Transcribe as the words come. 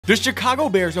The Chicago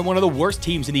Bears are one of the worst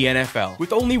teams in the NFL.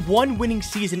 With only one winning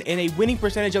season and a winning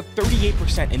percentage of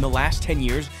 38% in the last 10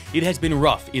 years, it has been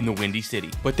rough in the Windy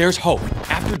City. But there's hope.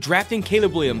 After drafting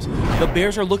Caleb Williams, the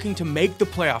Bears are looking to make the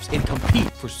playoffs and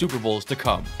compete for Super Bowls to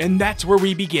come. And that's where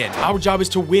we begin. Our job is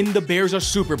to win the Bears a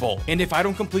Super Bowl. And if I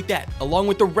don't complete that, along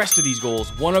with the rest of these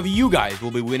goals, one of you guys will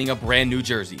be winning a brand new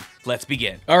jersey. Let's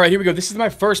begin. All right, here we go. This is my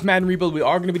first Madden rebuild. We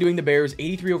are going to be doing the Bears,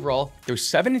 83 overall. They were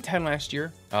 7-10 last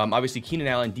year. Obviously, Keenan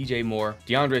Allen, DJ Moore,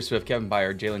 DeAndre Swift, Kevin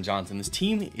Byard, Jalen Johnson. This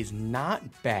team is not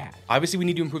bad. Obviously, we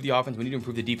need to improve the offense. We need to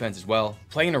improve the defense as well.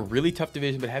 Playing in a really tough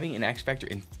division, but having an X factor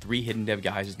and 3 hidden dev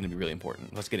guys is going to be really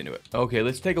important. Let's get into it. Okay,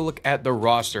 let's take a look at the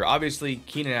roster. Obviously,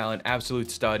 Keenan Allen,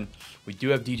 absolute stud. We do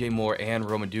have DJ Moore and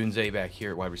Rome Odunze back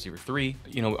here at wide receiver 3.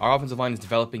 You know, our offensive line is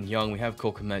developing young. We have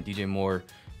Cole Kmet, DJ Moore,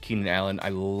 Keenan Allen. I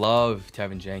love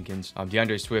Tevin Jenkins.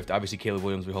 DeAndre Swift, obviously Caleb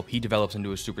Williams. We hope he develops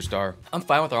into a superstar. I'm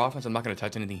fine with our offense. I'm not going to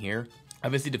touch anything here.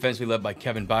 Obviously, defensively led by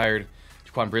Kevin Byard.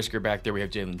 Jaquan Brisker back there. We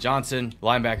have Jalen Johnson.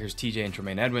 Linebackers, TJ and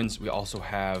Tremaine Edmonds. We also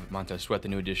have Montez Sweat, the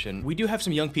new addition. We do have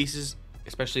some young pieces,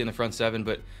 especially in the front 7,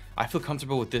 but I feel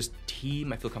comfortable with this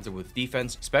team. I feel comfortable with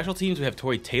defense. Special teams, we have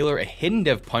Tory Taylor, a hidden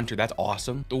dev punter. That's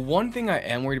awesome. The one thing I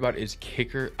am worried about is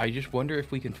kicker. I just wonder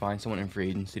if we can find someone in free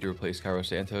agency to replace Cairo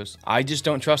Santos. I just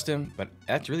don't trust him, but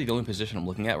that's really the only position I'm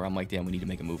looking at where I'm like, damn, we need to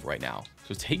make a move right now.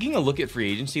 So taking a look at free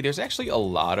agency, there's actually a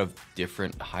lot of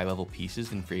different high-level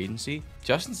pieces in free agency.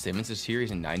 Justin Simmons is here.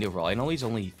 He's a 90 overall. I know he's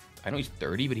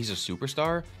 30, but he's a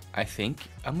superstar. I think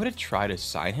I'm going to try to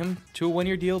sign him to a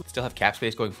 1-year deal. Still have cap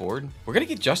space going forward. We're going to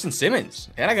get Justin Simmons.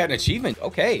 And I got an achievement.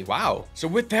 Okay, wow. So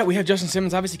with that, we have Justin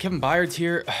Simmons. Obviously, Kevin Byard's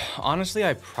here. Honestly,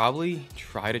 I probably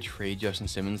try to trade Justin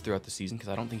Simmons throughout the season because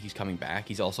I don't think he's coming back.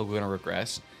 He's also going to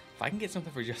regress. If I can get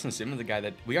something for Justin Simmons, the guy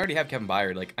that we already have Kevin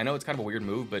Byard. Like, I know it's kind of a weird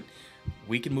move, but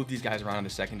we can move these guys around in the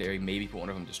secondary. Maybe put one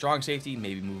of them to strong safety,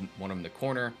 maybe move one of them to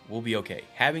corner. We'll be okay.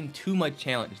 Having too much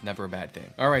talent is never a bad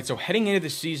thing. All right, so heading into the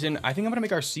season, I think I'm gonna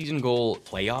make our season goal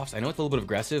playoffs. I know it's a little bit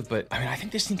aggressive, but I mean, I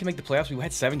think this team can make the playoffs. We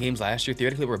had 7 games last year.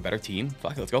 Theoretically, we're a better team.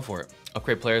 Fuck it, let's go for it.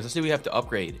 Upgrade players. Let's see what we have to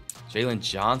upgrade. Jalen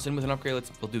Johnson with an upgrade.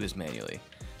 We'll do this manually.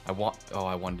 I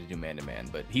wanted to do man-to-man,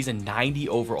 but he's a 90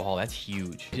 overall. That's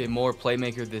huge. DJ Moore,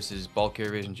 playmaker. This is ball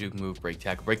carrier vision, juke move, break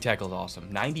tackle. Break tackle is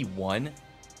awesome. 91.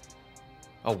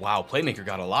 Oh, wow. Playmaker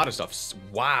got a lot of stuff.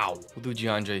 Wow. We'll do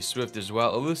DeAndre Swift as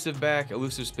well. Elusive back,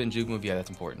 elusive spin, juke move. Yeah, that's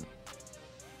important.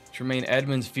 Tremaine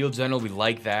Edmonds, field general. We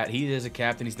like that. He is a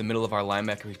captain. He's the middle of our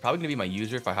linebacker. He's probably going to be my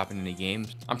user if I hop into any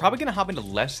games. I'm probably going to hop into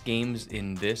less games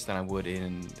in this than I would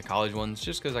in the college ones,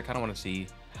 just because I kind of want to see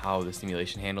how the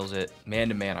simulation handles it.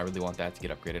 Man-to-man, I really want that to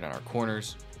get upgraded on our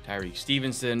corners. Tyreek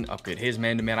Stevenson, upgrade his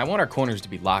man-to-man. I want our corners to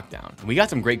be locked down. We got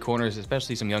some great corners,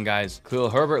 especially some young guys. Khalil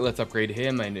Herbert, let's upgrade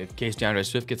him. And in case DeAndre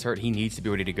Swift gets hurt, he needs to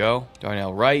be ready to go.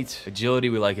 Darnell Wright, agility.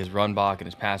 We like his run block and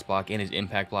his pass block and his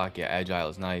impact block. Yeah, agile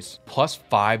is nice.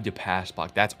 +5 to pass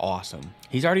block. That's awesome.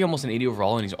 He's already almost an 80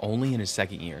 overall, and he's only in his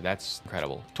 2nd year. That's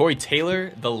incredible. Tory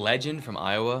Taylor, the legend from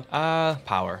Iowa.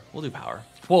 Power. We'll do power.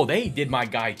 Whoa, they did my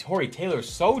guy Tory Taylor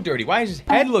so dirty. Why does his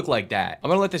head look like that? I'm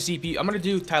gonna let the CPU, I'm gonna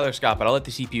do Tyler Scott, but I'll let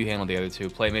the CPU handle the other 2.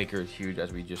 Playmaker is huge,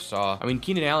 as we just saw. I mean,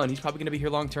 Keenan Allen, he's probably gonna be here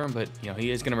long term, but you know,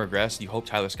 he is gonna regress. You hope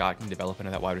Tyler Scott can develop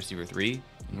into that wide receiver 3.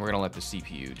 And we're gonna let the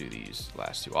CPU do these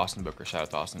last 2. Austin Booker, shout out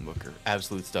to Austin Booker.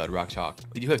 Absolute stud, rock chalk.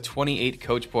 We do have 28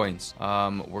 coach points.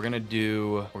 We're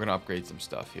gonna upgrade some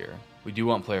stuff here. We do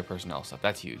want player personnel stuff.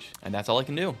 That's huge. And that's all I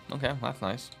can do. Okay, that's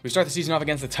nice. We start the season off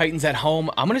against the Titans at home.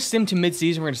 I'm going to sim to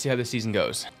midseason. We're going to see how this season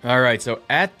goes. All right, so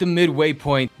at the midway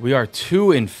point, we are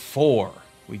 2-4.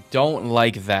 We don't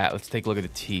like that. Let's take a look at the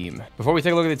team. Before we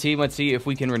take a look at the team, let's see if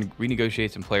we can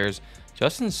renegotiate some players.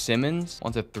 Justin Simmons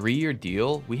wants a 3-year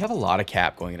deal. We have a lot of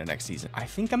cap going into next season. I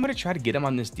think I'm going to try to get him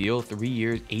on this deal. 3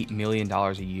 years, $8 million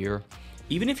a year.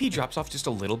 Even if he drops off just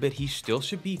a little bit, he still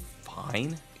should be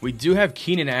fine. We do have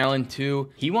Keenan Allen too.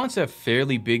 He wants a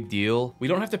fairly big deal. We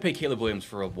don't have to pay Caleb Williams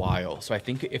for a while. So I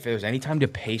think if there's any time to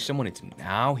pay someone, it's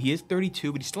now. He is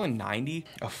 32, but he's still a 90.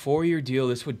 A 4-year deal,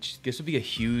 this would be a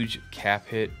huge cap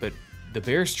hit, but the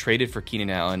Bears traded for Keenan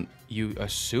Allen. You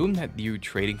assume that you're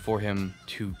trading for him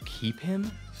to keep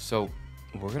him. So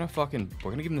we're gonna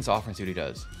give him this offer and see what he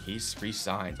does. He's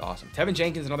re-signed. Awesome. Tevin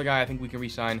Jenkins, another guy I think we can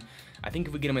re-sign. I think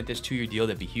if we get him at this 2-year deal,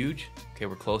 that'd be huge. Okay,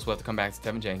 we're close. We'll have to come back to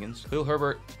Tevin Jenkins. Khalil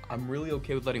Herbert, I'm really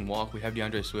okay with letting walk. We have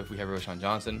DeAndre Swift. We have Roshan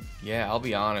Johnson. Yeah, I'll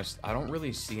be honest. I don't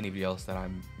really see anybody else that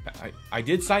I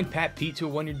did sign Pat Pete to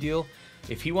a 1-year deal.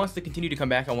 If he wants to continue to come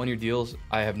back on 1-year deals,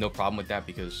 I have no problem with that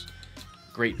because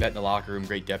great vet in the locker room,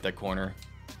 great depth at corner.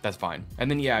 That's fine. And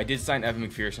then, yeah, I did sign Evan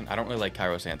McPherson. I don't really like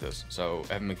Cairo Santos. So,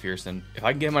 Evan McPherson, if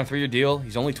I can get him on a 3-year deal,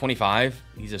 he's only 25.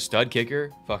 He's a stud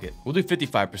kicker. Fuck it. We'll do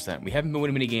 55%. We haven't been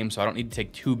winning many games, so I don't need to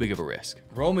take too big of a risk.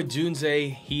 Rome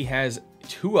Odunze, he has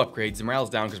 2 upgrades. The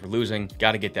morale's down because we're losing.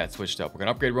 Got to get that switched up. We're going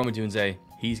to upgrade Rome Odunze.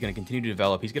 He's going to continue to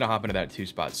develop. He's going to hop into that 2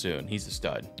 spot soon. He's the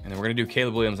stud. And then we're going to do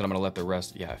Caleb Williams, and I'm going to let the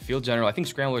rest, yeah, field general. I think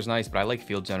scrambler is nice, but I like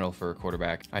field general for a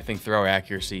quarterback. I think throw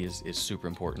accuracy is super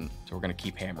important. So we're going to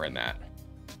keep hammering that.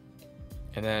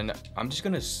 And then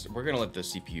we're going to let the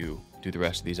CPU do the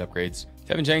rest of these upgrades.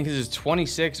 Tevin Jenkins is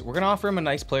 26. We're going to offer him a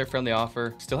nice player-friendly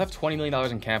offer. Still have $20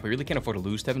 million in cap. We really can't afford to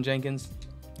lose Tevin Jenkins.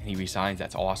 And he resigns.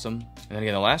 That's awesome. And then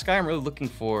again, the last guy I'm really looking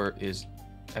for is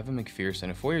Evan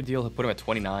McPherson. A 4-year deal, he'll put him at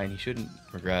 29. He shouldn't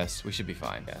regress. We should be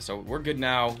fine. Yeah, so we're good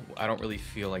now. I don't really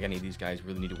feel like any of these guys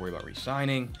really need to worry about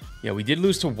re-signing. Yeah, we did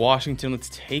lose to Washington. Let's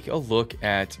take a look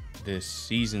at this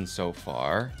season so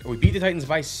far. We beat the Titans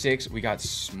by 6. We got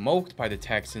smoked by the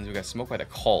Texans. We got smoked by the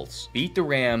Colts. Beat the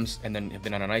Rams, and then have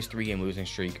been on a nice 3-game losing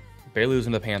streak. Barely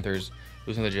losing to the Panthers,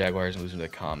 losing to the Jaguars, and losing to the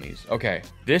Commies. Okay,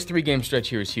 this 3-game stretch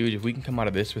here is huge. If we can come out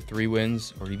of this with 3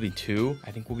 wins, or even 2,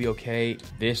 I think we'll be okay.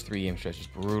 This 3-game stretch is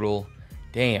brutal.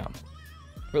 Damn.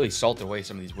 Really salted away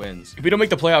some of these wins. If we don't make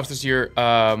the playoffs this year,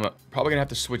 probably gonna have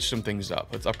to switch some things up.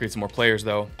 Let's upgrade some more players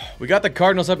though. We got the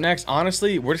Cardinals up next.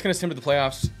 Honestly, we're just gonna sim to the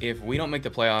playoffs. If we don't make the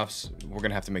playoffs, we're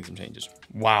gonna have to make some changes.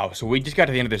 Wow, so we just got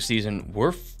to the end of the season.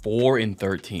 We're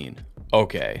 4-13.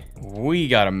 Okay, we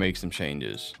gotta make some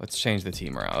changes. Let's change the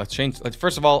team around.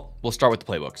 First of all, we'll start with the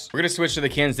playbooks. We're gonna switch to the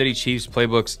Kansas City Chiefs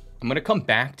playbooks. I'm gonna come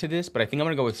back to this, but I think I'm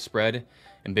gonna go with spread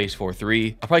and base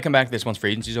 4-3. I'll probably come back to this once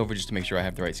free agency's over just to make sure I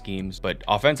have the right schemes. But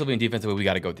offensively and defensively, we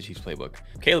got to go with the Chiefs playbook.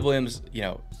 Caleb Williams, you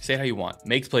know, say it how you want.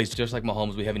 Makes plays just like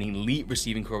Mahomes. We have an elite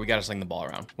receiving core. We got to sling the ball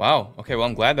around. Wow. Okay, well,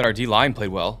 I'm glad that our D-line played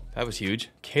well. That was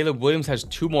huge. Caleb Williams has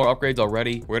 2 more upgrades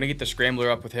already. We're going to get the scrambler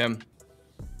up with him.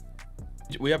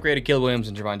 We upgraded Caleb Williams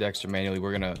and Javon Dexter manually.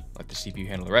 We're going to let the CPU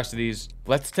handle the rest of these.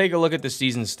 Let's take a look at the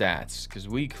season stats because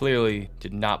we clearly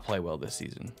did not play well this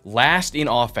season. Last in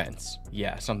offense.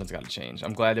 Yeah, something's got to change.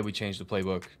 I'm glad that we changed the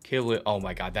playbook. Caleb, oh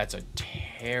my God, that's a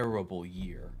terrible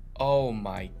year. Oh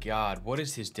my God, what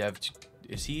is his dev?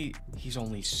 He's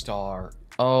only star.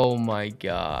 Oh my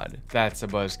God, that's a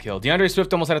buzzkill. DeAndre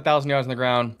Swift almost had 1,000 yards on the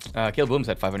ground. Caleb Williams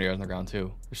had 500 yards on the ground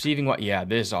too. Receiving what? Yeah,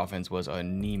 this offense was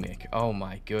anemic. Oh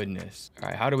my goodness. All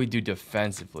right, how do we do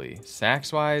defensively?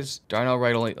 Sacks wise, Darnell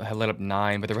Wright only had let up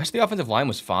 9, but the rest of the offensive line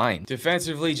was fine.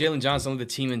 Defensively, Jalen Johnson led the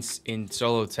team in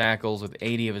solo tackles with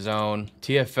 80 of his own.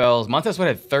 TFLs, Montez Sweat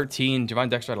had 13, Javon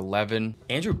Dexter had 11.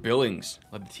 Andrew Billings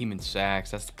led the team in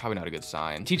sacks. That's probably not a good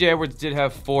sign. TJ Edwards did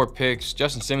have 4 picks.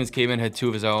 Justin Simmons came in, had 2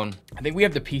 of his own. I think we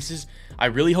have the pieces. I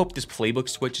really hope this playbook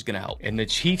switch is going to help. And the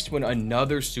Chiefs win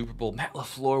another Super Bowl. Matt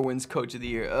LaFleur wins Coach of the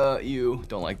Year. You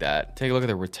don't like that. Take a look at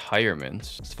the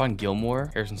retirements. Stephon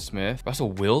Gilmore, Harrison Smith,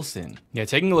 Russell Wilson. Yeah,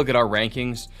 taking a look at our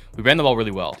rankings, we ran the ball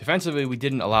really well. Defensively, we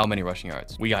didn't allow many rushing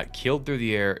yards. We got killed through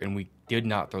the air, and we did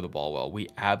not throw the ball well. We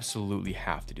absolutely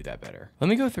have to do that better. Let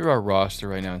me go through our roster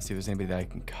right now and see if there's anybody that I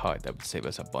can cut that would save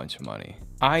us a bunch of money.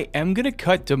 I am going to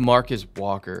cut DeMarcus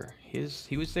Walker.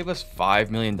 He would save us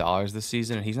 $5 million this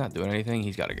season, and he's not doing anything.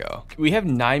 He's got to go. We have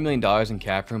 $9 million in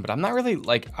cap room, but I'm not really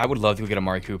like, I would love to go get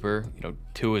Amari Cooper. You know,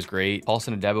 2 is great.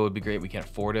 Paulson Adebo would be great. We can't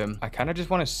afford him. I kind of just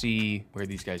want to see where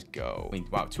these guys go. I mean,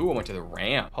 wow, 2 went to the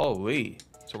Rams. Holy.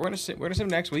 So we're gonna sit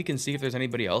next week and see if there's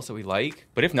anybody else that we like.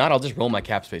 But if not, I'll just roll my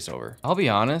cap space over. I'll be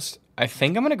honest, I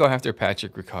think I'm gonna go after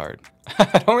Patrick Ricard.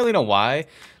 I don't really know why,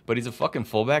 but he's a fucking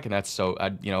fullback, and that's so,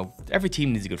 you know, every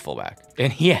team needs a good fullback.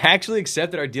 And he actually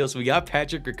accepted our deal, so we got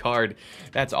Patrick Ricard.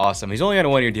 That's awesome. He's only on a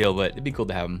 1-year deal, but it'd be cool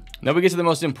to have him. Now we get to the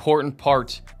most important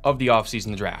part of the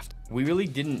offseason, the draft. We really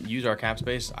didn't use our cap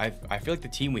space. I feel like the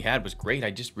team we had was great. I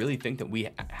just really think that we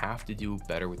have to do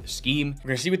better with the scheme. We're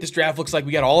gonna see what this draft looks like.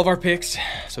 We got all of our picks,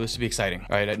 so this will be exciting.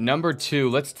 All right, at number 2,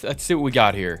 let's see what we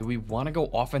got here. Do we want to go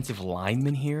offensive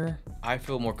lineman here? I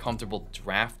feel more comfortable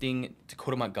drafting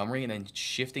Dakota Montgomery and then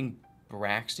shifting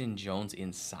Braxton Jones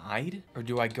inside, or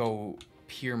do I go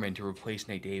Pierman to replace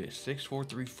Nate Davis? 6'4",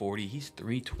 340. He's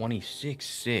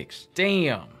 326.6.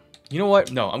 Damn. You know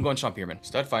what? No, I'm going Sean Pierman.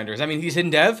 Stud finder. Does that mean he's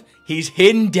hidden dev? He's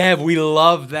hidden dev. We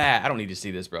love that. I don't need to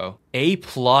see this, bro. A+.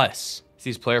 See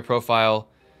his player profile.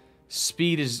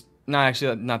 Speed is not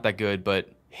that good, but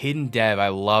hidden dev. I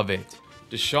love it.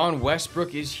 Deshaun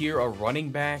Westbrook is here, a running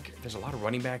back. There's a lot of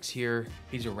running backs here.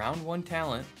 He's a round 1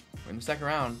 talent. We're in the 2nd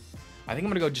round. I think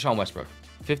I'm going to go Deshaun Westbrook.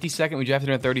 52nd, we drafted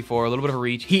him at 34. A little bit of a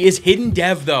reach. He is hidden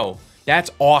dev, though.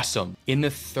 That's awesome. In the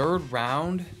 3rd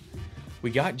round,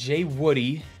 we got Jay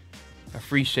Woody, a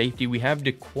free safety. We have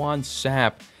Daquan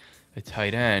Sapp, a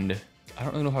tight end. I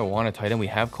don't really know if I want a tight end. We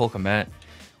have Cole Kmet.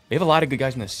 We have a lot of good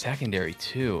guys in the secondary,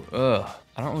 too. Ugh.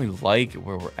 I don't really like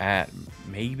where we're at.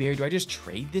 Maybe, or do I just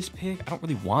trade this pick? I don't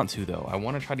really want to, though. I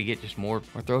want to try to get just more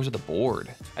throws at the board.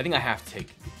 I think I have to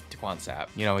take Daquan Sapp.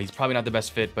 You know, he's probably not the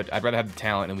best fit, but I'd rather have the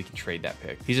talent, and we can trade that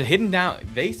pick. He's a hidden down.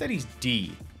 They said he's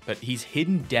D, but he's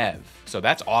hidden dev. So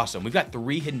that's awesome. We've got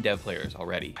 3 hidden dev players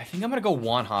already. I think I'm gonna go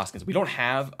Juan Hoskins. We don't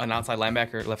have an outside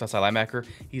linebacker, left outside linebacker.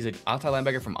 He's an outside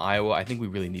linebacker from Iowa. I think we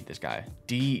really need this guy.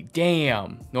 D,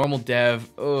 damn. Normal dev,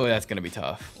 oh, that's gonna be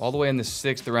tough. All the way in the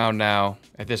 6th round now.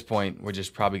 At this point, we're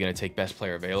just probably gonna take best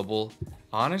player available.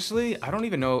 Honestly, I don't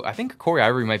even know. I think Corey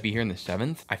Ivory might be here in the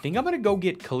 7th. I think I'm gonna go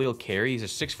get Khalil Carey. He's a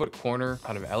 6-foot corner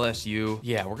out of LSU.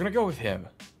 Yeah, we're gonna go with him.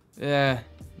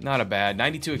 Not a bad.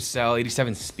 92 excel,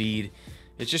 87 speed.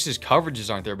 It's just his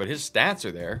coverages aren't there, but his stats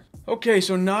are there. Okay,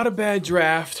 so not a bad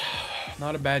draft.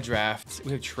 Not a bad draft.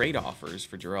 We have trade offers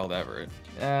for Gerald Everett.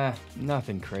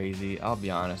 Nothing crazy. I'll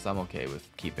be honest, I'm okay with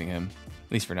keeping him.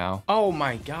 At least for now. Oh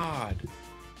my God.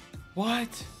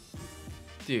 What?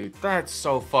 Dude, that's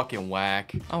so fucking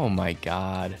whack. Oh my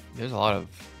God. There's a lot of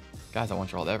guys that want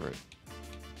Gerald Everett.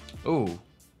 Ooh.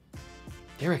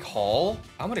 Derek Hall?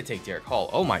 I'm going to take Derek Hall.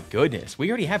 Oh my goodness. We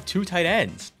already have 2 tight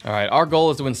ends. All right, our goal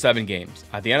is to win 7 games.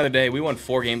 At the end of the day, we won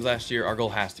 4 games last year. Our goal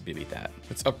has to be to beat that.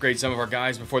 Let's upgrade some of our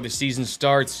guys before the season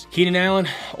starts. Keenan Allen,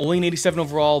 only an 87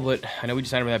 overall, but I know we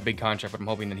just signed him with that big contract, but I'm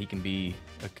hoping that he can be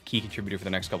a key contributor for the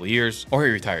next couple of years. Or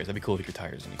he retires. That'd be cool if he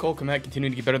retires. And Cole Kmet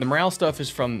continuing to get better. The morale stuff is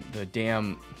from the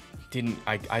damn...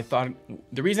 I thought...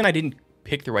 The reason I didn't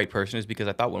pick the right person is because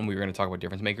I thought when we were going to talk about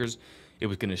difference makers, it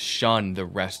was going to shun the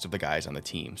rest of the guys on the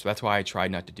team. So that's why I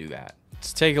tried not to do that.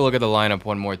 Let's take a look at the lineup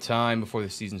one more time before the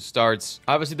season starts.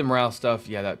 Obviously, the morale stuff,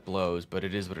 yeah, that blows, but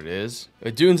it is what it is.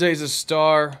 Dunze is a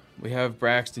star. We have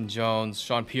Braxton Jones.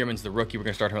 Sean Pearman's the rookie. We're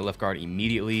going to start him at left guard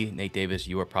immediately. Nate Davis,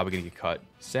 you are probably going to get cut.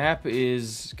 Sapp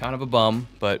is kind of a bum,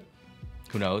 but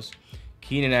who knows?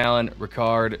 Keenan Allen,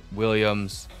 Ricard,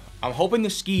 Williams. I'm hoping the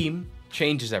scheme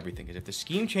changes everything, because if the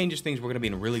scheme changes things, we're going to be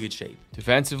in really good shape.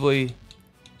 Defensively,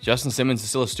 Justin Simmons is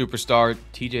still a superstar.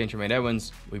 TJ and Tremaine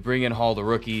Edmonds. We bring in Hall, the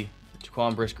rookie.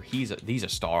 Jaquan Brisker, he's a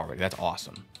star already. That's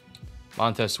awesome.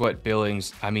 Montez Sweat,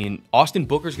 Billings. I mean, Austin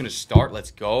Booker's going to start.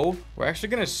 Let's go. We're actually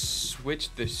going to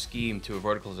switch the scheme to a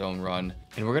vertical zone run,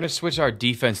 and we're going to switch our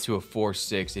defense to a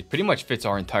 4-6. It pretty much fits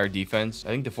our entire defense. I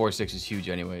think the 4-6 is huge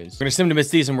anyways. We're going to sim to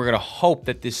midseason. We're going to hope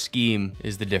that this scheme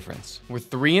is the difference. We're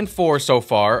 3-4 so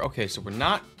far. Okay, so we're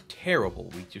not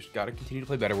terrible. We just got to continue to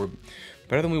play better. We're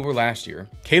better than we were last year.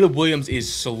 Caleb Williams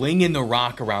is slinging the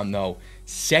rock around, though.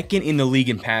 2nd in the league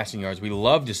in passing yards. We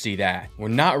love to see that. We're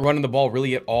not running the ball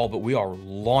really at all, but we are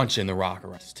launching the rock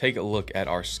around. Let's take a look at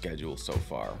our schedule so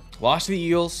far. Lost to the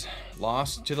Eagles,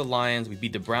 lost to the Lions. We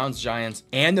beat the Browns, Giants,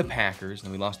 and the Packers,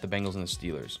 and we lost the Bengals and the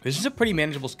Steelers. This is a pretty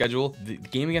manageable schedule. The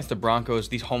game against the Broncos,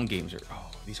 these home games are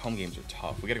tough.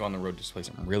 We got to go on the road to play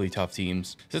some really tough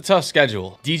teams. It's a tough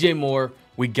schedule. DJ Moore,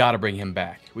 we got to bring him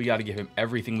back. We got to give him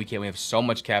everything we can. We have so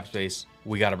much cap space.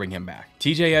 We got to bring him back.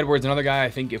 TJ Edwards, another guy, I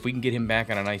think if we can get him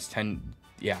back on a nice 10,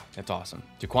 yeah, that's awesome.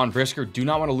 Jaquan Brisker, do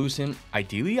not want to lose him.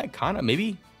 Ideally, I kind of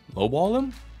maybe lowball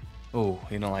him. Oh,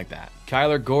 you don't like that.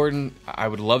 Kyler Gordon, I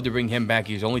would love to bring him back.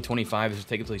 He's only 25. This will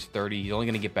take him till he's 30. He's only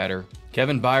going to get better.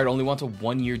 Kevin Byard only wants a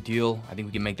 1-year deal. I think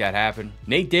we can make that happen.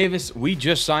 Nate Davis, we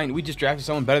just drafted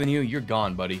someone better than you. You're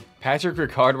gone, buddy. Patrick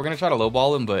Ricard, we're going to try to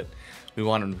lowball him, but we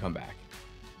want him to come back.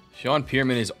 Sean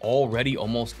Pearman is already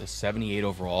almost a 78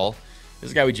 overall.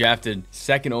 This guy we drafted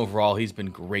 2nd overall. He's been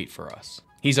great for us.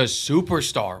 He's a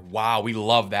superstar. Wow, we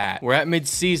love that. We're at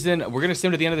mid-season. We're going to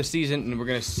sim to the end of the season, and we're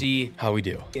going to see how we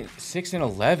do.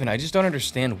 6-11, I just don't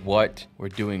understand what we're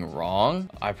doing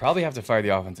wrong. I probably have to fire the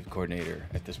offensive coordinator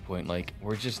at this point. Like,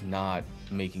 we're just not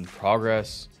making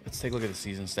progress. Let's take a look at the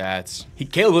season stats.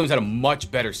 Caleb Williams had a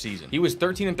much better season. He was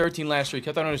 13-13 last year. He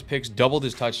kept on his picks, doubled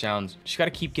his touchdowns. Just got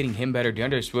to keep getting him better.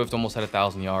 DeAndre Swift almost had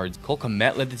 1,000 yards. Cole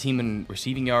Kmet led the team in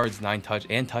receiving yards, 9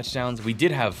 touchdowns. We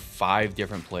did have 5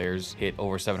 different players hit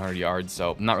over 700 yards,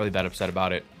 so I'm not really that upset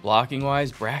about it. Blocking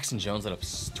wise, Braxton Jones led up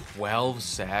 12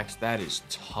 sacks. That is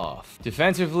tough.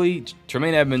 Defensively,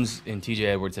 Tremaine Edmonds and TJ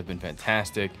Edwards have been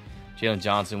fantastic. Jalen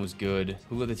Johnson was good.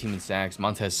 Who led the team in sacks?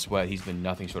 Montez Sweat, he's been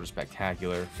nothing short of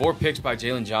spectacular. 4 picks by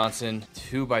Jalen Johnson,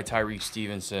 2 by Tyreek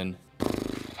Stevenson.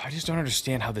 I just don't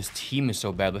understand how this team is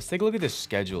so bad. Let's take a look at this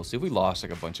schedule. See if we lost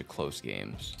like a bunch of close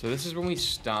games. So this is when we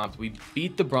stopped. We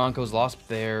beat the Broncos, lost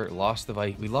there, lost the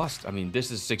Vikings. We lost, I mean,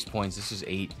 this is 6 points. This is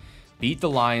 8. Beat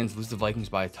the Lions, lose the Vikings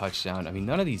by a touchdown. I mean,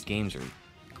 none of these games are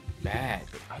bad,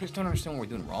 but I just don't understand what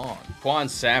we're doing wrong. Quan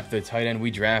Sapp, the tight end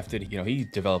we drafted, you know, he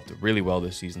developed really well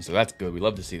this season, so that's good. We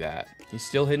love to see that. He's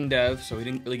still hidden dev, so he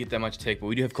didn't really get that much take, but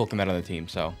we do have Cole Kmet on the team,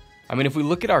 so. I mean, if we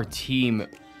look at our team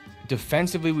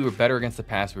Defensively, we were better against the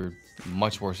pass. We were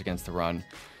much worse against the run.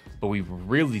 But we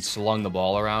really slung the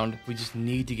ball around. We just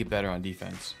need to get better on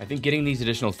defense. I think getting these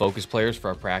additional focus players for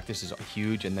our practice is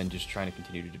huge, and then just trying to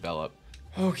continue to develop.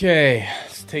 Okay,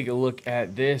 let's take a look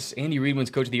at this. Andy Reid wins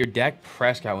Coach of the Year. Dak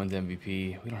Prescott wins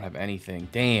MVP. We don't have anything.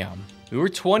 Damn. We were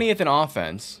 20th in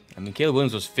offense. I mean, Caleb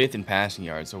Williams was 5th in passing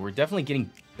yards, so we're definitely getting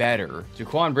better.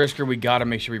 Jaquan Brisker, we got to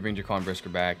make sure we bring Jaquan Brisker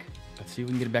back. Let's see if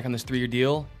we can get it back on this 3-year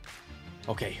deal.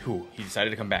 Okay, he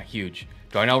decided to come back. Huge.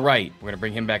 Darnell Wright, we're going to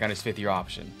bring him back on his 5th-year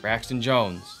option. Braxton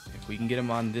Jones, if we can get him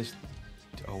on this...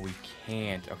 Oh, we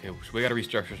can't. Okay, so we got to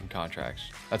restructure some contracts.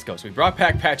 Let's go. So we brought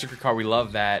back Patrick Ricard. We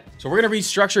love that. So we're going to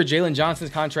restructure Jalen Johnson's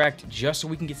contract just so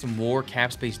we can get some more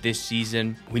cap space this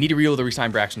season. We need to be able to re-sign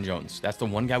Braxton Jones. That's the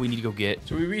one guy we need to go get.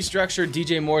 So we restructured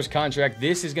DJ Moore's contract.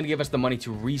 This is going to give us the money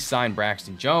to re-sign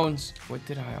Braxton Jones. What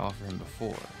did I offer him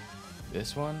before?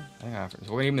 This one? I think I offered him.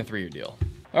 So we're going to give him the 3-year deal.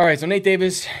 All right, so Nate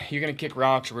Davis, you're going to kick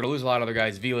rocks. We're going to lose a lot of other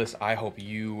guys. Velas, I hope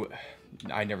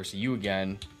I never see you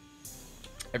again.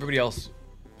 Everybody else,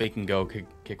 they can go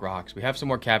kick rocks. We have some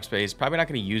more cap space. Probably not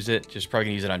going to use it. Just probably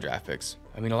going to use it on draft picks.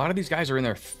 I mean, a lot of these guys are in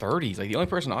their 30s. Like, the only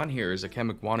person on here is Akem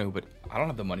Ekwonu, but I don't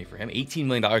have the money for him. $18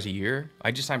 million a year.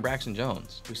 I just signed Braxton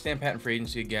Jones. We stand pat in free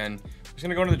agency again. We're just going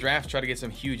to go into the draft, try to get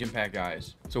some huge impact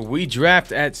guys. So we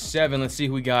draft at 7. Let's see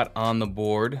who we got on the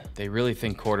board. They really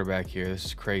think quarterback here. This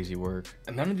is crazy work.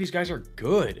 And none of these guys are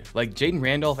good. Like Jaden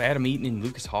Randolph, Adam Eaton, and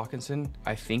Lucas Hawkinson.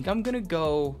 I think I'm going to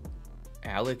go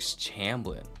Alex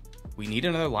Chamblin. We need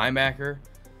another linebacker.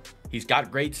 He's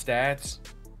got great stats.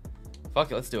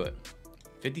 Fuck it, let's do it.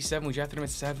 57, we drafted him at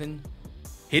 7.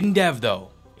 Hidden dev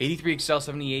though. 83 excel,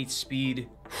 78 speed.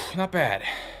 Not bad.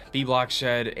 B block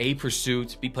shed, A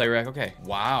pursuit, B play rec. Okay.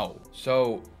 Wow.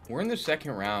 So we're in the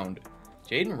 2nd round.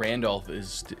 Jaden Randolph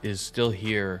is still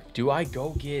here. Do I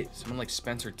go get someone like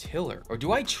Spencer Tiller? Or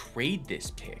do I trade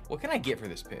this pick? What can I get for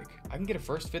this pick? I can get a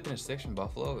 1st, 5th, and a 6th from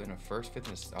Buffalo, and a 1st, 5th,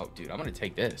 and a... Oh, dude, I'm going to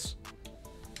take this.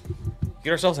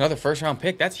 Get ourselves another 1st round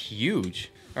pick. That's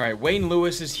huge. All right, Wayne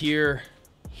Lewis is here.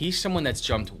 He's someone that's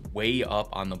jumped way up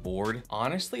on the board.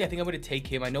 Honestly, I think I'm going to take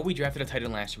him. I know we drafted a tight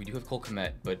end last year. We do have Cole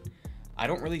Kmet, but I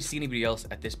don't really see anybody else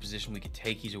at this position we could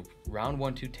take. He's a round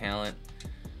 1-2 talent.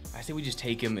 I say we just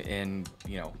take him and,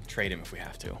 you know, trade him if we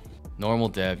have to. Normal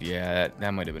dev, yeah,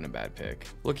 that might have been a bad pick.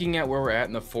 Looking at where we're at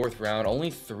in the 4th round,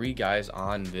 only 3 guys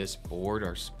on this board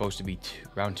are supposed to be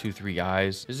round 2-3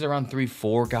 guys. This is a round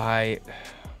 3-4 guy.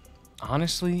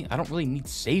 Honestly, I don't really need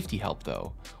safety help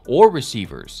though, or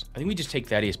receivers. I think we just take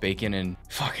Thaddeus Bacon and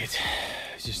fuck it,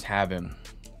 just have him.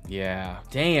 Yeah,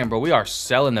 damn, bro, we are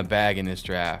selling the bag in this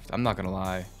draft. I'm not gonna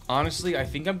lie. Honestly, I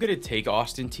think I'm gonna take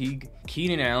Austin Teague.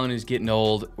 Keenan Allen is getting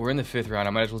old. We're in the 5th round.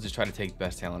 I might as well just try to take the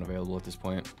best talent available at this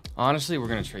point. Honestly, we're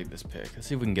gonna trade this pick. Let's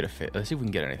see if we can get a fit. Let's see if we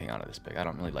can get anything out of this pick. I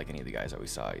don't really like any of the guys that we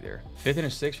saw either. 5th and a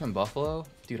 6th from Buffalo.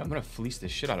 Dude, I'm gonna fleece the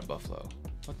shit out of Buffalo.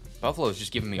 Buffalo's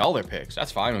just giving me all their picks.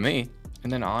 That's fine with me.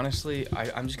 And then honestly,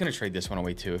 I'm just going to trade this one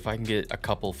away too. If I can get a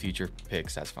couple future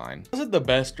picks, that's fine. This wasn't the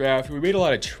best draft. We made a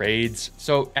lot of trades.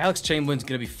 So Alex Chamblin's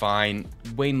going to be fine.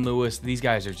 Wayne Lewis, these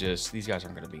guys aren't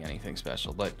going to be anything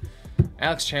special. But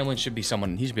Alex Chamblin should be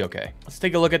someone, he should be okay. Let's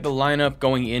take a look at the lineup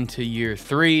going into year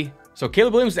 3. So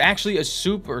Caleb Williams is actually a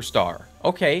superstar.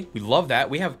 Okay, we love that.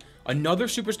 We have another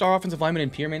superstar offensive lineman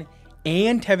in Pierman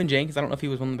and Tevin Jenkins. I don't know if he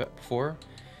was one before.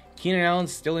 Keenan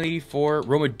Allen's still an 84.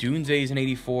 Roma Dunze is an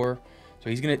 84. So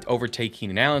he's going to overtake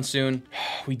Keenan Allen soon.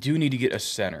 We do need to get a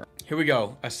center. Here we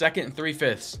go. A 2nd and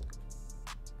 3/5.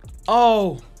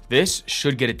 Oh, this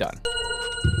should get it done.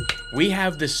 We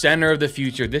have the center of the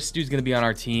future. This dude's going to be on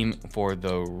our team for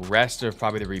the rest of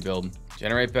probably the rebuild.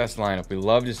 Generate best lineup. We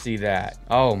love to see that.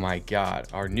 Oh my God.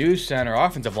 Our new center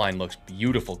offensive line looks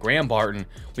beautiful. Graham Barton.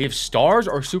 We have stars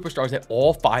or superstars at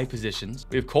all 5 positions.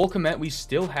 We have Cole Kmet. We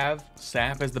still have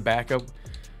Sapp as the backup.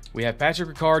 We have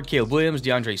Patrick Ricard, Caleb Williams,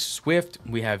 DeAndre Swift.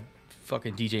 We have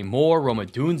fucking DJ Moore, Roma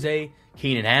Dunze,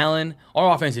 Keenan Allen.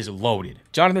 Our offense is loaded.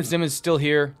 Jonathan Simmons is still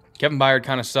here. Kevin Byard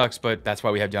kind of sucks, but that's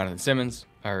why we have Jonathan Simmons.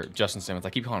 Or Justin Simmons. I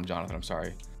keep calling him Jonathan. I'm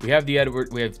sorry. We have we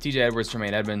have TJ Edwards,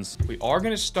 Tremaine Edmonds. We are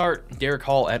going to start Derek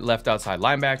Hall at left outside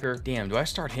linebacker. Damn, do I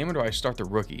start him or do I start the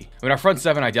rookie? I mean, our front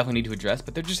 7 I definitely need to address,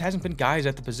 but there just hasn't been guys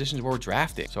at the positions where we're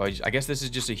drafting. So I guess this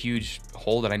is just a huge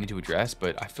hole that I need to address,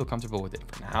 but I feel comfortable with it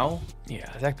for now.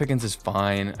 Yeah, Zach Pickens is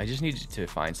fine. I just need to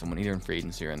find someone either in free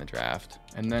agency or in the draft.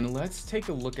 And then let's take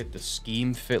a look at the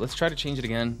scheme fit. Let's try to change it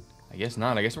again. I guess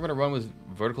not. I guess we're going to run with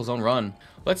vertical zone run.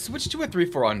 Let's switch to a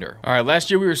 3-4 under. All right,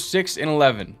 last year we were 6 and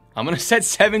 11. I'm going to set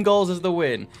 7 goals as the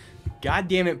win. God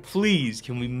damn it, please,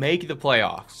 can we make the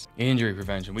playoffs? Injury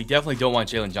prevention. We definitely don't want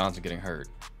Jalen Johnson getting hurt.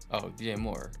 Oh, DJ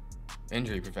Moore.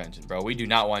 Injury prevention, bro. We do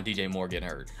not want DJ Moore getting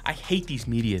hurt. I hate these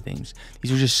media things.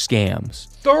 These are just scams.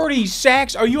 30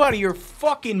 sacks? Are you out of your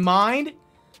fucking mind?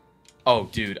 Oh,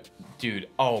 dude. Dude,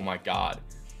 oh my God.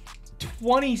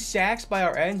 20 sacks by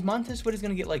our ends. Montez Sweat is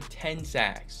going to get like 10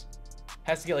 sacks.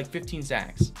 Has to get like 15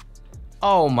 sacks.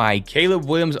 Oh my. Caleb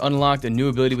Williams unlocked a new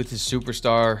ability with his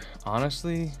superstar.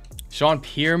 Honestly, Sean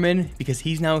Pierman, because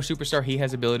he's now a superstar, he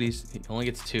has abilities. He only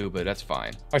gets 2, but that's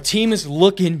fine. Our team is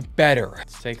looking better.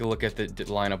 Let's take a look at the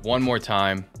lineup one more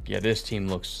time. Yeah, this team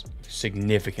looks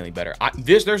significantly better. I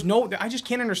just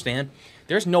can't understand.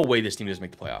 There's no way this team doesn't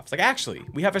make the playoffs. Like, actually,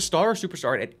 we have a star or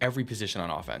superstar at every position on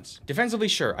offense. Defensively,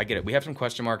 sure, I get it. We have some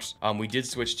question marks. We did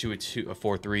switch to a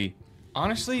 4-3.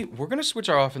 Honestly, we're gonna switch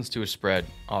our offense to a spread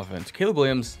offense. Caleb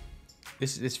Williams,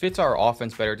 this fits our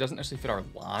offense better. It doesn't necessarily fit our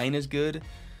line as good,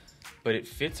 but it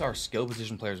fits our skill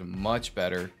position players much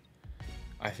better.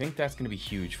 I think that's going to be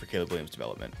huge for Caleb Williams'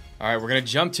 development. All right, we're going to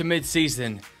jump to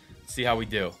midseason. See how we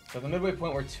do. So at the midway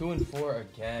point, we're 2-4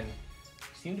 again.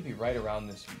 We seem to be right around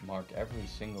this mark every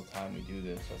single time we do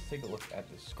this. Let's take a look at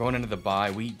this. Going into the bye,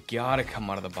 we got to come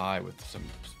out of the bye with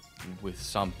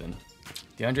something.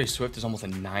 DeAndre Swift is almost a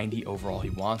 90 overall. He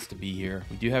wants to be here.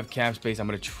 We do have cap space. I'm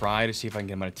going to try to see if I can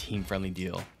get him on a team-friendly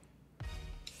deal.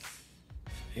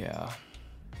 Yeah.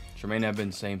 Tremaine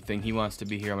Edmonds, same thing. He wants to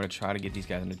be here. I'm going to try to get these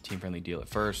guys on a team-friendly deal at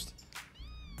first.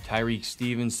 Tyreek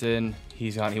Stevenson,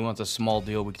 he wants a small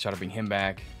deal. We can try to bring him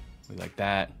back. We like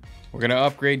that. We're going to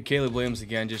upgrade Caleb Williams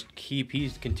again.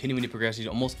 He's continuing to progress. He's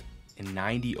almost a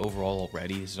 90 overall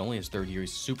already. This is only his 3rd year.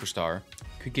 He's a superstar.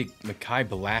 Could get Mekhi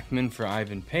Blackman for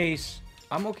Ivan Pace.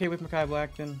 I'm okay with Mekhi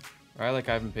Blackman. Or I like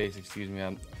Ivan Pace, excuse me.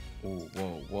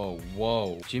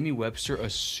 Whoa. Jimmy Webster, a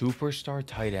superstar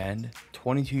tight end,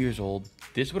 22 years old.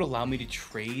 This would allow me to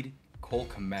trade Cole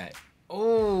Kmet.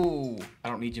 Oh, I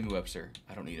don't need Jimmy Webster.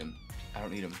 I don't need him.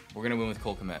 We're going to win with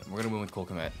Cole Kmet. We're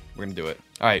going to do it.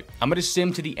 All right, I'm going to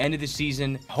sim to the end of the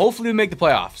season. Hopefully we make the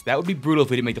playoffs. That would be brutal if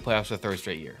we didn't make the playoffs for the 3rd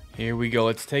straight year. Here we go.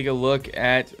 Let's take a look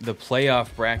at the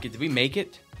playoff bracket. Did we make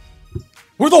it?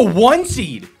 We're the 1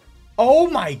 seed. Oh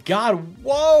my God,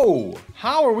 whoa.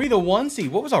 How are we the 1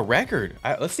 seed? What was our record?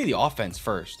 Let's see the offense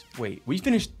first. Wait, we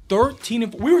finished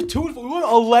 13-4. We were 2-4. We won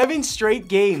 11 straight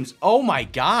games. Oh my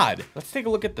God. Let's take a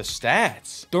look at the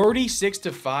stats.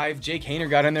 36-5. Jake Haener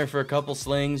got in there for a couple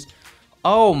slings.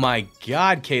 Oh my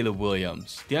God, Caleb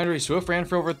Williams. DeAndre Swift ran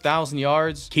for over 1,000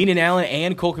 yards. Keenan Allen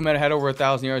and Cole Kmet had over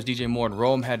 1,000 yards. DJ Moore and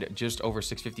Rome had just over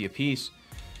 650 apiece.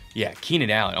 Yeah,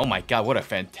 Keenan Allen. Oh my God, what a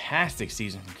fantastic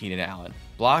season from Keenan Allen.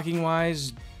 Blocking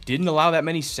wise, didn't allow that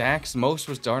many sacks. Most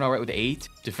was darn all right with 8.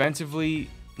 Defensively,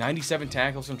 97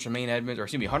 tackles from Tremaine Edmonds, or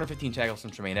excuse me, 115 tackles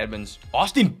from Tremaine Edmonds.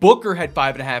 Austin Booker had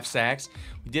 5.5 sacks.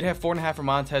 We did have 4.5 from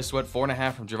Montez Sweat,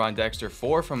 4.5 from Javon Dexter,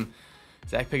 4 from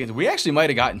Zach Pickens. We actually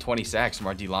might have gotten 20 sacks from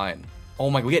our D-line. Oh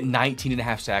my God, we get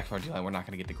 19.5 sacks from our D-line. We're not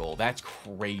going to get the goal. That's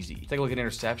crazy. Take a look at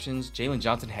interceptions. Jalen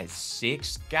Johnson has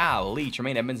 6. Golly.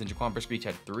 Tremaine Edmonds and Jaquan Brisker each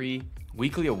had 3.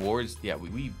 Weekly awards. Yeah,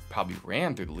 we probably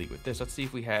ran through the league with this. Let's see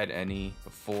if we had any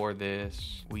before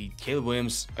this. Caleb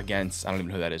Williams against, I don't even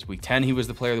know who that is. Week 10, he was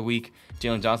the player of the week.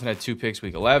 Jalen Johnson had 2 picks.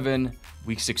 Week 11.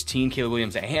 Week 16, Caleb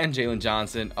Williams and Jalen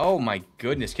Johnson. Oh my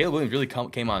goodness. Caleb Williams really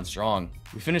came on strong.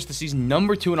 We finished the season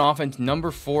number 2 in offense,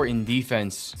 number 4 in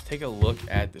defense. Let's take a look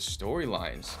at the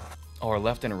storylines. Oh, our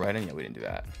left and right end. Yeah, we didn't do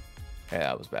that. Yeah,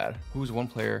 that was bad. Who's one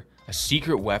player? A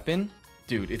secret weapon?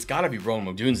 Dude, it's got to be Rome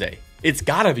Odunze. It's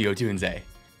got to be Odunze.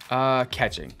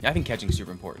 Catching. I think catching is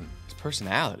super important. His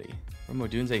personality. Rome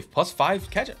Odunze, +5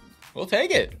 catching. We'll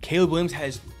take it. Caleb Williams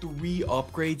has 3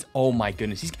 upgrades. Oh my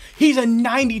goodness. He's a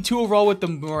 92 overall with the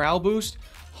morale boost.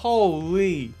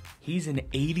 Holy. He's an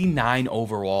 89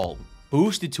 overall.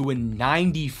 Boosted to a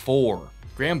 94.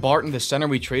 Graham Barton, the center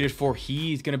we traded for,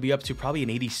 he's going to be up to probably an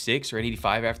 86 or an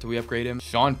 85 after we upgrade him.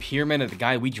 Sean Pierman, the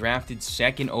guy we drafted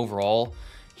 2nd overall,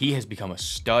 he has become a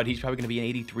stud. He's probably going to be an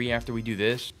 83 after we do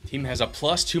this. Team has a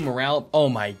 +2 morale. Oh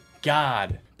my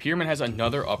God. Pierman has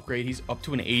another upgrade. He's up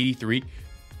to an 83.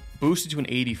 Boosted to an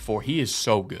 84. He is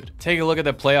so good. Take a look at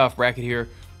the playoff bracket here.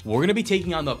 We're going to be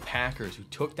taking on the Packers, who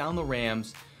took down the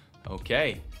Rams.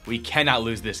 Okay. We cannot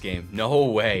lose this game. No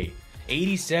way.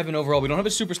 87 overall. We don't have a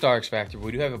superstar X Factor, but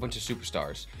we do have a bunch of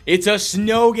superstars. It's a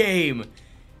snow game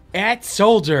at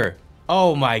Soldier.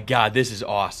 Oh my God, this is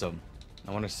awesome.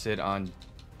 I want to sit on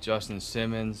Justin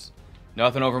Simmons.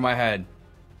 Nothing over my head.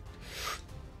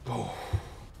 Oh.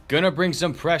 Gonna bring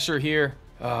some pressure here.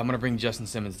 I'm gonna bring Justin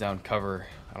Simmons down cover.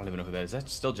 I don't even know who that is. Is that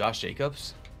still Josh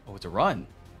Jacobs? Oh, it's a run.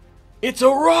 It's a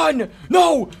run!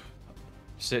 No!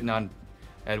 Sitting on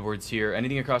Edwards here.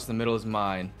 Anything across the middle is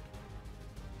mine.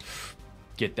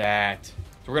 Get that. So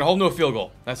we're going to hold no field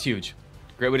goal. That's huge.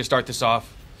 Great way to start this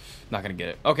off. Not gonna get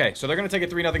it. Okay, so they're gonna take a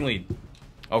 3-0 lead.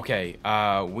 Okay,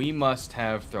 we must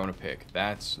have thrown a pick.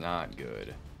 That's not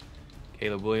good.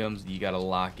 Caleb Williams, you gotta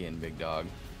lock in, big dog.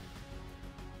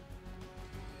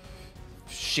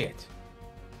 Shit.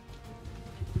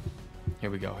 Here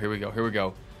we go, here we go, here we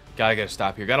go. Gotta get a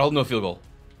stop here. Gotta hold no field goal.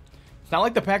 It's not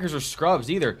like the Packers are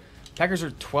scrubs either. Packers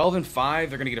are 12-5.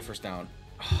 They're gonna get a first down.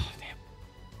 Oh, damn.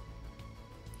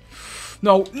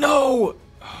 No, no!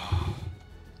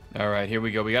 All right, here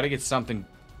we go. We gotta get something.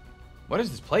 What is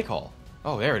this play call?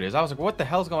 Oh, there it is. I was like, what the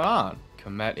hell's going on?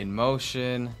 Komet in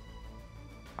motion.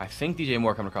 I think DJ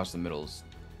Moore coming across the middles.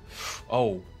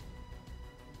 Oh.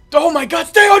 Oh my God,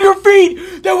 stay on your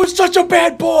feet! That was such a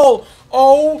bad ball!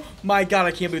 Oh my God,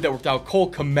 I can't believe that worked out.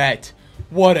 Cole Komet.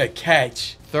 What a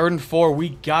catch. 3rd and 4, we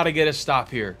gotta get a stop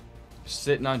here.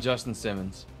 Sitting on Justin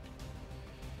Simmons.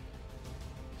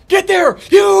 Get there!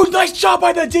 Huge, nice job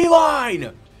by the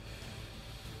D-line!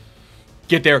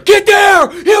 Get there, get there!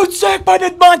 Huge sack by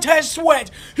the Montez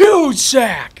Sweat! Huge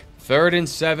sack! 3rd and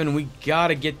 7, we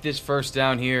gotta get this first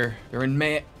down here. They're in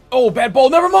man. Oh, bad ball,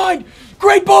 never mind!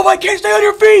 Great ball, but I can't stay on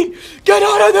your feet! Get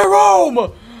out of the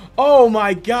room! Oh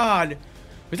my God.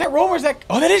 Was that Rome or is that?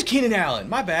 Oh, that is Keenan Allen.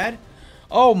 My bad.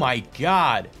 Oh my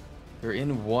God. They're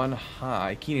in one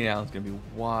high. Keenan Allen's gonna be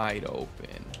wide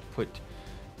open. Put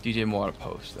DJ Moore on a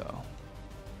post though.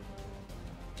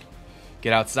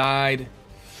 Get outside.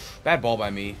 Bad ball by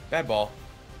me. Bad ball.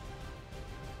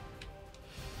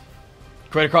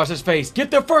 Right across his face.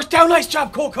 Get the first down. Nice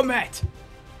job, Cole Komet.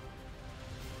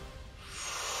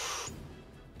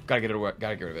 Gotta get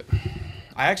rid of it.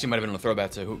 I actually might have been on a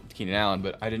throwback to Keenan Allen,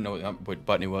 but I didn't know what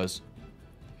button he was.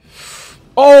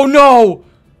 Oh no!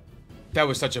 That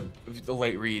was such a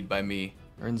late read by me.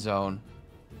 We're in zone.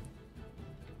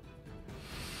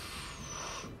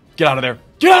 Get out of there.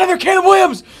 Get out of there, Caleb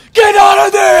Williams! Get out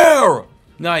of there!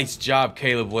 Nice job,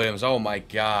 Caleb Williams. Oh my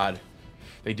God.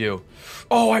 They do.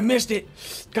 Oh, I missed it.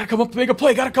 Gotta come up, make a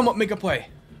play. Gotta come up, make a play.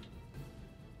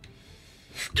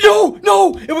 No,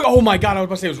 no. Oh my God, I was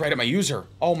about to say it was right at my user.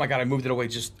 Oh my God, I moved it away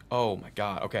just. Oh my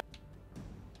God, okay.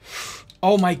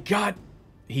 Oh my God.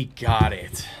 He got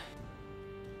it.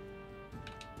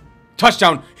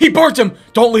 Touchdown. He burnt him.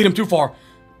 Don't lead him too far.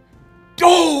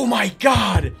 Oh my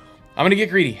God. I'm going to get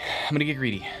greedy. I'm going to get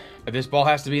greedy. This ball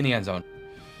has to be in the end zone.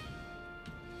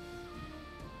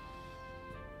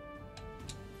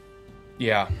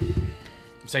 Yeah.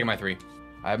 I'm taking my 3.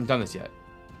 I haven't done this yet.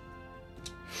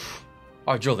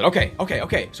 Oh, I drilled it. Okay, okay,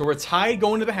 okay. So we're tied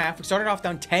going to the half. We started off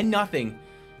down 10-0.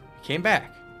 Came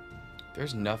back.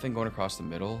 There's nothing going across the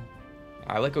middle.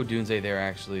 I like Odunze there,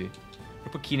 actually. I'm going to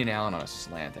put Keenan Allen on a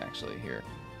slant, actually, here.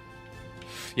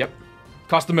 Yep.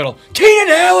 Across the middle.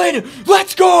 Keenan Allen!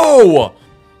 Let's go!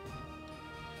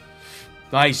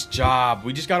 Nice job.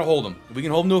 We just got to hold him. If we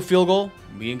can hold him to a field goal,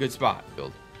 we'll be in good spot.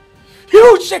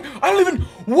 Huge shit! I don't even...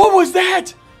 What was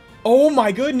that? Oh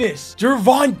my goodness.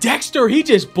 Jervon Dexter, he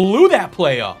just blew that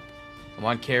play up. Come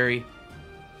on, carry.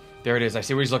 There it is. I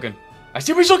see where he's looking. I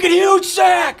see where he's looking. Huge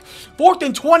sack! 4th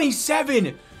and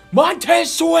 27.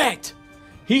 Montez Sweat.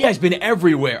 He has been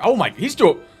everywhere. Oh my... He's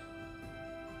still...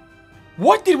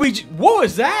 What did we... What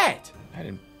was that? I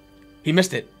didn't... He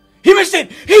missed it. He missed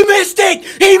it! He missed it!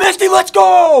 He missed it! Let's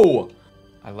go!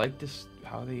 I like this.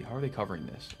 How are they covering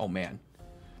this? Oh, man.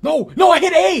 No! No, I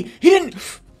hit A! He didn't...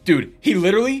 Dude, he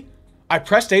literally... I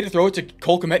pressed A to throw it to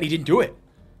Cole Komet and he didn't do it.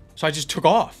 So I just took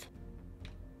off.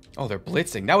 Oh, they're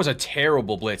blitzing. That was a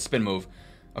terrible blitz. Spin move.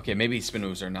 Okay, maybe spin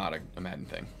moves are not a Madden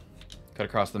thing. Cut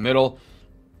across the middle.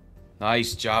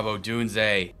 Nice job,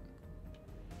 Odunze.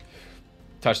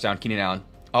 Touchdown, Keenan Allen.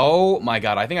 Oh my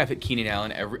God, I think I've hit Keenan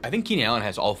Allen I think Keenan Allen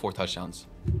has all 4 touchdowns.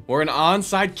 We're an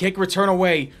onside kick return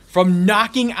away from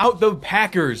knocking out the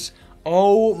Packers.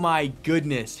 Oh my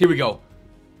goodness. Here we go.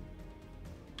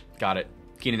 Got it.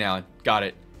 Keenan Allen. Got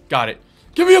it. Got it.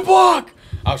 Give me a block!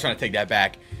 I was trying to take that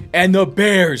back. And the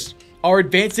Bears are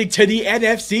advancing to the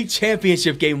NFC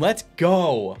Championship game. Let's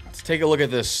go. Let's take a look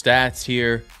at the stats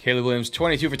here. Caleb Williams,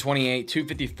 22 for 28,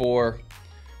 254,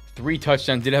 3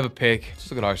 touchdowns. Did have a pick.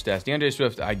 Just look at our stats. DeAndre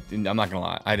Swift, I'm not going to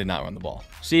lie, I did not run the ball.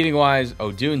 Receiving-wise,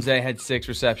 Odunze had 6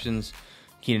 receptions.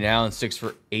 Keenan Allen, 6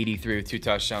 for 83 with 2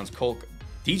 touchdowns.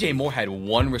 DJ Moore had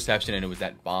 1 reception, and it was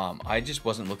that bomb. I just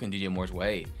wasn't looking DJ Moore's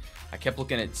way. I kept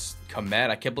looking at Komet.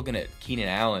 I kept looking at Keenan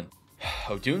Allen.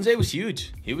 Odunze was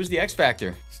huge. He was the X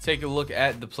factor. Let's take a look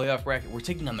at the playoff bracket. We're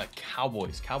taking on the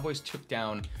Cowboys. Cowboys took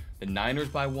down the Niners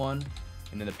by 1,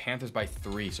 and then the Panthers by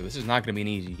 3. So this is not going to be an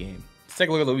easy game. Let's take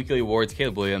a look at the weekly awards.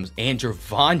 Caleb Williams and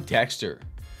Jervon Dexter.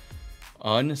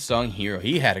 Unsung hero.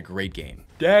 He had a great game.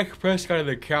 Dak Prescott of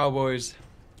the Cowboys.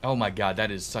 Oh my God, that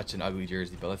is such an ugly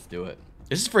jersey, but let's do it.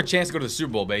 This is for a chance to go to the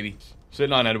Super Bowl, baby.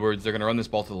 Sitting on Edwards. They're going to run this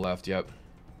ball to the left. Yep.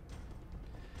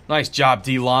 Nice job,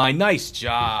 D-line. Nice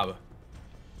job.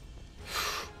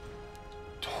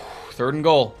 3rd and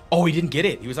goal. Oh, he didn't get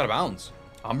it. He was out of bounds.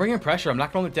 I'm bringing pressure. I'm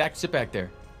not going to let Dak sit back there.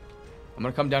 I'm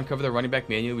going to come down, cover the running back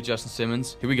manually with Justin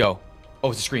Simmons. Here we go.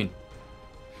 Oh, it's a screen.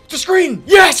 It's a screen.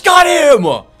 Yes, got him.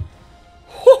 Woohoo.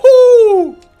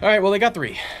 All right, well, they got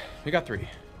 3. We got 3.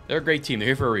 They're a great team. They're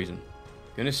here for a reason.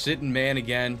 Gonna sit in man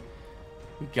again.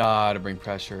 We got to bring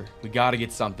pressure. We got to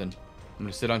get something. I'm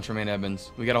going to sit on Tremaine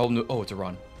Edmonds. We got to hold him. Oh, it's a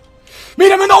run.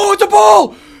 Meet him in the... Oh, it's a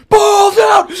ball. Ball's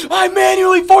out. I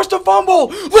manually forced a fumble.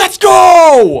 Let's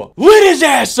go. Lit his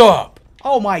ass up.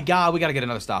 Oh, my God. We got to get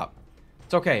another stop.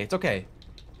 It's okay. It's okay.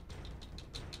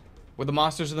 We're the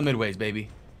monsters of the midways, baby.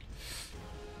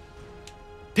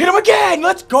 Hit him again.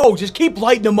 Let's go. Just keep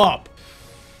lighting him up.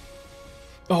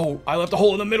 Oh, I left a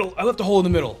hole in the middle. I left a hole in the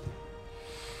middle.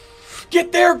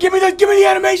 Get there. Give me the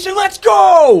animation. Let's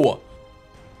go.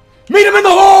 Meet him in the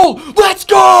hole. Let's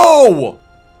go.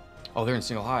 Oh, they're in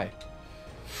single high.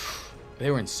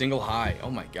 They were in single high. Oh,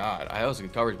 my God. That was a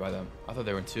good coverage by them. I thought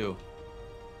they were in 2.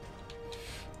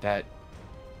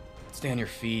 Stay on your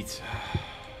feet.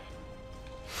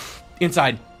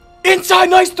 Inside. Inside.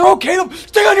 Nice throw, Caleb.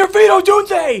 Stay on your feet,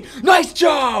 Odunze. Nice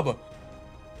job.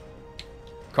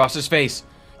 Cross his face.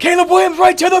 Caleb Williams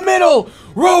right to the middle.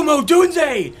 Romo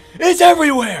Dunze is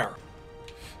everywhere.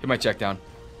 Get my check down.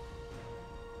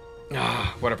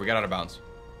 Whatever. We got out of bounds.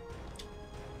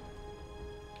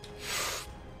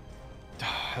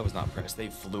 I was not impressed. They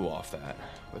flew off that.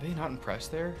 Were they not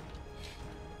impressed there?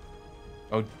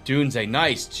 Oh, Dunze.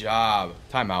 Nice job.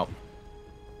 Timeout.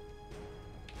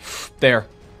 There.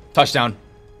 Touchdown.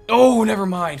 Oh, never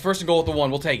mind. 1st and goal at the 1.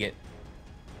 We'll take it.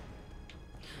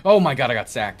 Oh, my God. I got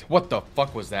sacked. What the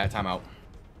fuck was that? Timeout.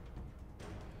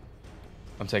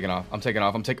 I'm taking off. I'm taking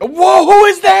off. I'm taking... Whoa, who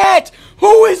is that?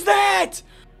 Who is that?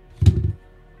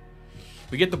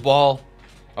 We get the ball.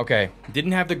 Okay.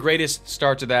 Didn't have the greatest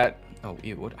start to that. Oh,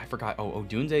 what? I forgot. Oh,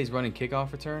 Dunze is running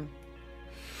kickoff return.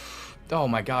 Oh,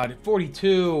 my God.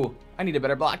 42. I need a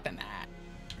better block than that.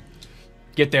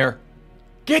 Get there.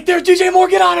 Get there, DJ Moore.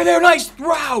 Get out of there. Nice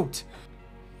route.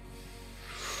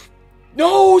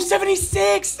 No,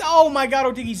 76. Oh, my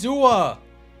God. Odigizua.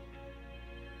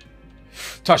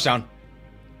 Touchdown.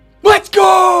 Let's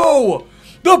go.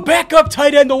 The backup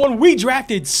tight end, the one we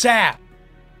drafted, Sapp.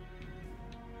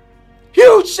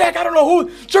 Huge sack. I don't know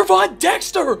who. Jervon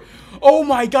Dexter. Oh,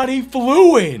 my God. He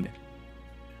flew in.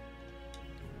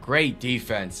 Great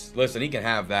defense. Listen, he can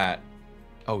have that.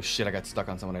 Oh, shit. I got stuck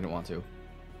on someone I didn't want to.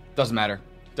 Doesn't matter.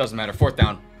 Doesn't matter. 4th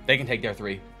down. They can take their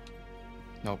 3.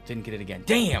 Nope. Didn't get it again.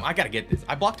 Damn. I got to get this.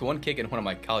 I blocked 1 kick in one of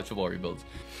my college football rebuilds.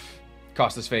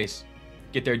 Cross his face.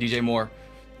 Get there, DJ Moore.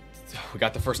 We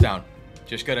got the 1st down.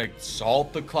 Just got to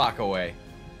salt the clock away.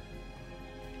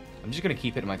 I'm just going to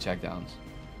keep hitting my checkdowns.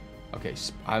 Okay.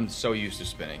 I'm so used to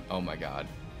spinning. Oh, my God.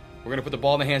 We're going to put the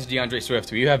ball in the hands of DeAndre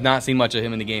Swift. You have not seen much of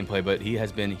him in the gameplay, but he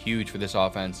has been huge for this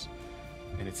offense.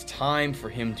 And it's time for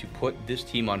him to put this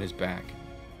team on his back.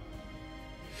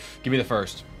 Give me the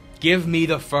 1st. Give me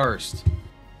the 1st.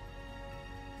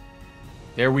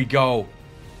 There we go.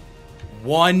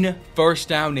 1 1st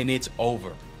down and it's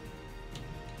over.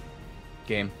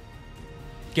 Game.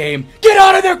 Game. Get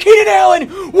out of there, Keenan Allen.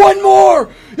 1 more.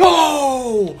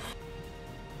 Oh!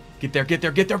 Get there, get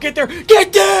there, get there, get there,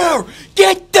 get there!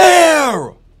 Get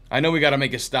there! I know we got to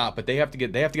make a stop, but they have to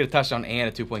get a touchdown and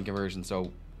a 2-point conversion,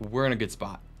 so we're in a good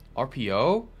spot.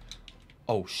 RPO?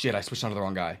 Oh shit, I switched onto the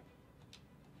wrong guy.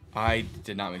 I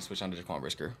did not make a switch onto Jaquan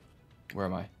Brisker. Where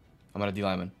am I? I'm on a D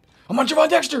lineman. I'm on Jervon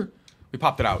Dexter! We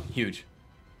popped it out. Huge.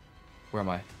 Where am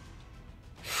I?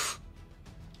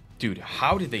 Dude,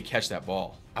 how did they catch that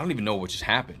ball? I don't even know what just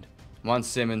happened. I'm on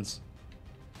Simmons.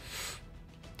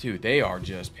 Dude, they are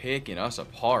just picking us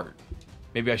apart.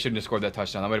 Maybe I shouldn't have scored that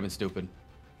touchdown. That might have been stupid.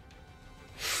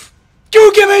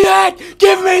 Go give me that!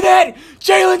 Give me that!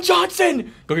 Jalen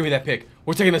Johnson! Go give me that pick.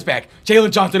 We're taking this back.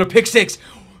 Jalen Johnson, a pick 6.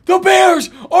 The Bears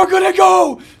are going to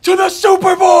go to the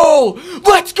Super Bowl!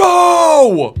 Let's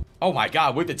go! Oh my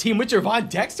God, with the team with Jervon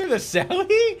Dexter, the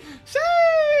Sally?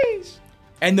 Sheesh!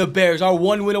 And the Bears are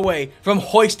 1 win away from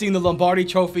hoisting the Lombardi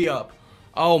Trophy up.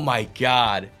 Oh my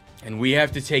God. And we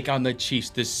have to take on the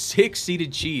Chiefs. The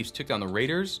 6-seeded Chiefs took down the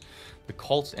Raiders, the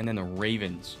Colts, and then the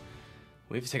Ravens.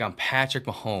 We have to take on Patrick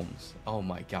Mahomes. Oh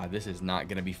my God, this is not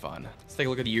going to be fun. Let's take a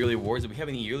look at the yearly awards. Do we have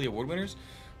any yearly award winners?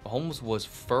 Mahomes was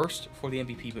 1st for the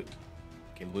MVP, but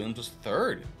Caleb Williams was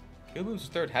 3rd. Caleb Williams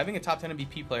was 3rd. Having a top 10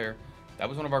 MVP player, that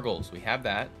was one of our goals. We have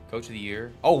that. Coach of the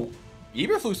Year. Oh,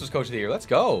 Eberflus was Coach of the Year. Let's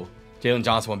go. Jalen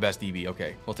Johnson won Best DB.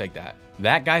 Okay, we'll take that.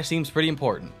 That guy seems pretty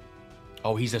important.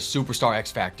 Oh, he's a superstar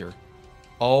X Factor.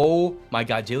 Oh my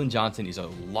God, Jalen Johnson is a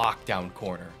lockdown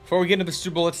corner. Before we get into the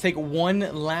Super Bowl, let's take one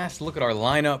last look at our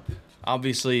lineup.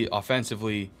 Obviously,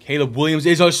 offensively, Caleb Williams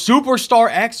is a superstar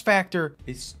X Factor.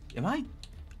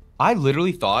 I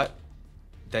literally thought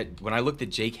that when I looked at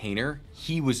Jake Haener,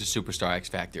 he was a superstar X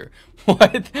Factor.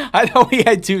 What? I thought we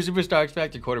had two superstar X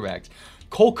Factor quarterbacks.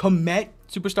 Cole Kmet,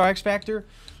 superstar X Factor.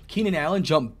 Keenan Allen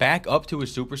jumped back up to a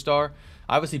superstar.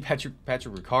 Obviously, Patrick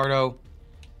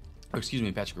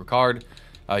Ricard.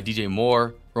 DJ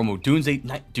Moore, Rome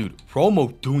Odunze. Dude, Rome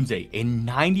Odunze in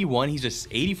 91. He's just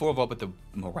 84 of up with the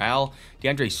morale.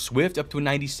 DeAndre Swift up to a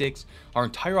 96. Our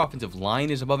entire offensive line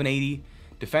is above an 80.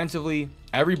 Defensively,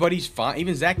 everybody's fine.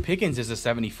 Even Zach Pickens is a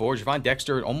 74. Javon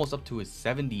Dexter almost up to a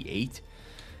 78.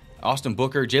 Austin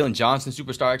Booker, Jalen Johnson,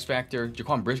 superstar X Factor.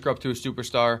 Jaquan Brisker up to a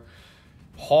superstar.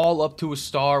 Hall up to a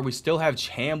star. We still have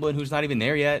Chamblin, who's not even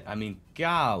there yet. I mean,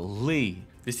 golly.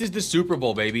 This is the Super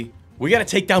Bowl, baby. We got to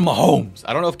take down Mahomes.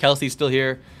 I don't know if Kelsey's still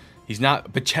here. He's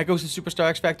not. Pacheco's a superstar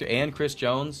X Factor and Chris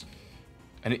Jones.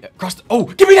 And oh,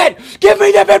 give me that! Give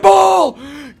me that bad ball!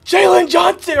 Jalen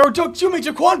Johnson, or excuse me,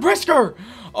 Jaquan Brisker.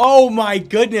 Oh my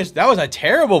goodness, that was a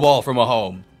terrible ball from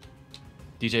Mahomes.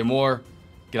 DJ Moore,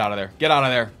 get out of there. Get out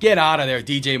of there. Get out of there,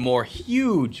 DJ Moore.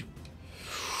 Huge.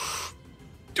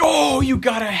 Oh, you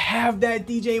gotta have that,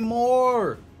 DJ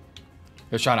Moore.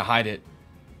 They're trying to hide it.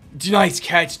 Nice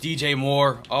catch, DJ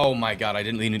Moore. Oh my God, I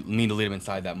didn't mean to lead him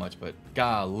inside that much, but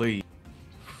golly.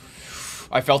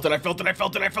 I felt it, I felt it, I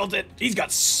felt it, I felt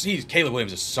it. Caleb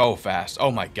Williams is so fast.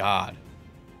 Oh my God.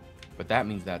 But that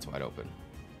means that's wide open.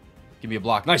 Give me a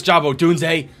block. Nice job,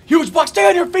 Odunze. Huge block, stay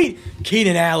on your feet.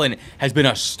 Keenan Allen has been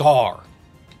a star.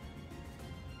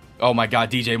 Oh my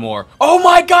God, DJ Moore. Oh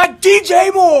my God,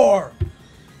 DJ Moore.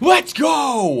 Let's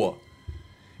go.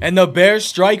 And the Bears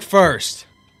strike first.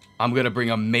 I'm going to bring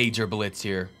a major blitz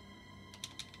here.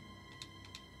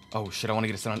 Oh, shit. I want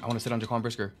to sit on Jaquan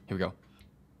Brisker. Here we go.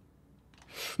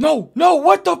 No.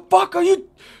 What the fuck are you?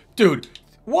 Dude,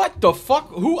 what the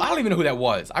fuck? I don't even know who that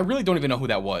was. I really don't even know who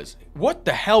that was. What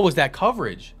the hell was that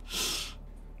coverage?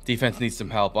 Defense needs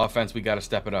some help. Offense, we got to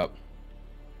step it up.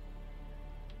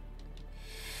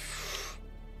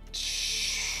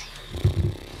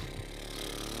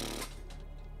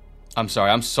 I'm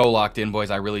sorry. I'm so locked in, boys.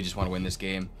 I really just want to win this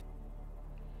game.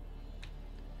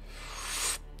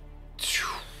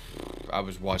 I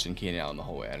was watching Keenan Allen the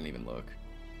whole way. I didn't even look.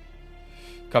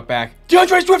 Cut back.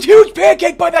 DeAndre Swift, huge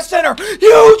pancake by the center.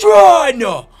 Huge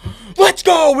run. Let's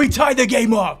go. We tied the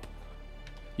game up.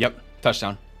 Yep.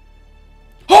 Touchdown.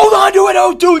 Hold on to it,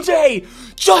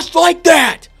 Odunze. Just like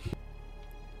that.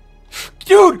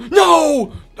 Dude,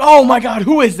 no. Oh, my God.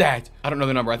 Who is that? I don't know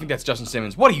the number. I think that's Justin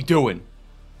Simmons. What are you doing?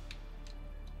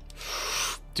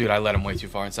 Dude, I let him way too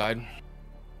far inside.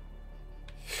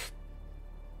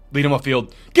 Lead him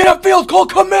upfield. Get upfield, Cole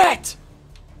Kmet!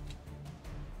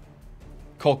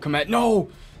 Cole Kmet. No,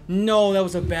 that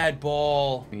was a bad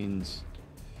ball. Means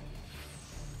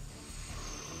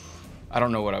I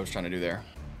don't know what I was trying to do there.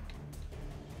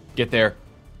 Get there.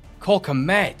 Cole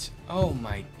Kmet. Oh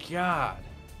my God.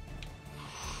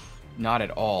 Not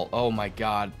at all. Oh my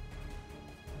God.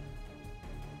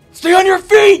 Stay on your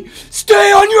feet!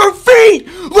 Stay on your feet!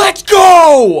 Let's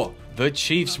go! The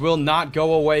Chiefs will not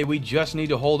go away. We just need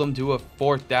to hold them to a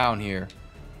 4th down here.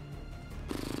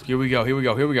 Here we go. Here we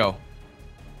go. Here we go.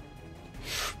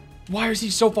 Why is he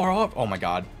so far off? Oh, my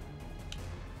God.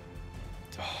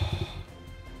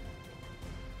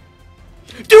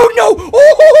 Dude, no!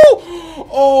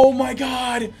 Oh, my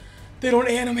God. They don't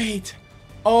animate.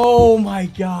 Oh, my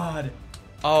God.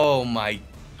 Oh, my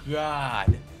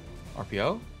God.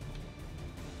 RPO?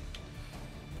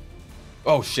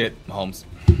 Oh, shit. Mahomes.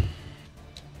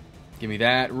 Give me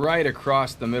that right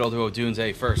across the middle to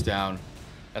Odunze. 1st down.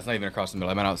 That's not even across the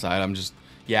middle. I meant outside. I'm just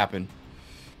yapping.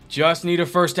 Just need a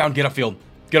 1st down. Get upfield.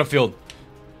 Get upfield.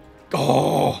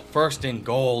 Oh, 1st and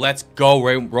goal. Let's go,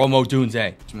 Rome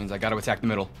Odunze. Which means I got to attack the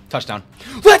middle. Touchdown.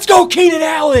 Let's go, Keenan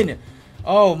Allen.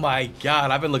 Oh, my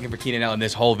God. I've been looking for Keenan Allen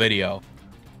this whole video.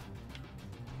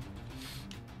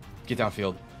 Get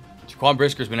downfield. Jaquan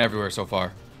Brisker's been everywhere so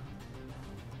far.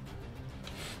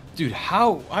 Dude,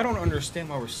 how? I don't understand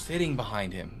why we're sitting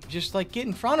behind him. Just, like, get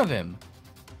in front of him.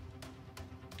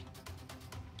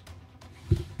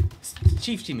 This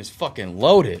Chiefs team is fucking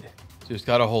loaded. Just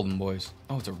gotta hold him, boys.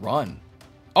 Oh, it's a run.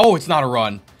 Oh, it's not a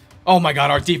run. Oh, my God.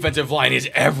 Our defensive line is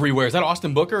everywhere. Is that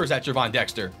Austin Booker or is that Javon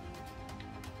Dexter?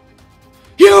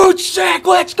 Huge sack.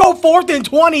 Let's go. 4th and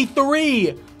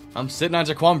 23. I'm sitting on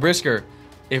Jaquan Brisker.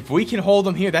 If we can hold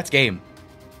him here, that's game.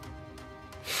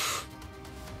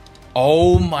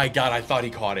 Oh my God, I thought he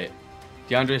caught it.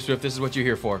 DeAndre Swift, this is what you're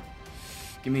here for.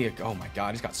 Give me a, oh my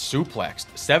God, he's got suplexed.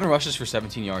 7 rushes for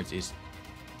 17 yards is...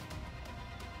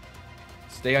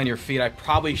 Stay on your feet. I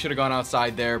probably should have gone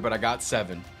outside there, but I got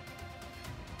 7.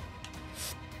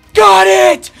 Got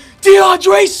it!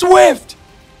 DeAndre Swift!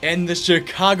 And the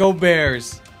Chicago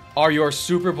Bears are your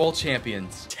Super Bowl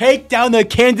champions. Take down the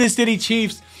Kansas City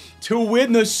Chiefs to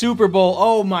win the Super Bowl.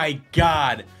 Oh my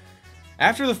God.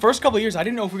 After the first couple of years, I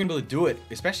didn't know if we were going to be able to do it,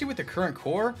 especially with the current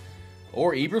core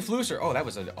or Eberflus. Or, oh, that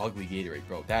was an ugly Gatorade,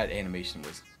 bro. That animation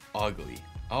was ugly.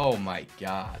 Oh my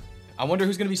God. I wonder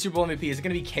who's going to be Super Bowl MVP. Is it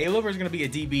going to be Caleb or is it going to be a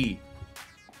DB?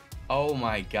 Oh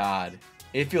my God.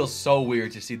 It feels so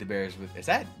weird to see the Bears with... Is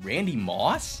that Randy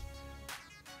Moss?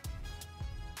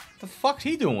 What the fuck's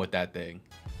he doing with that thing?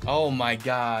 Oh my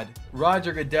God.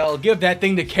 Roger Goodell, give that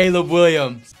thing to Caleb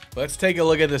Williams. Let's take a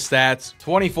look at the stats.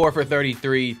 24 for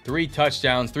 33, 3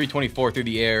 touchdowns, 324 through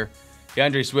the air.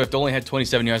 DeAndre Swift only had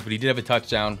 27 yards, but he did have a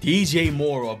touchdown. DJ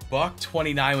Moore,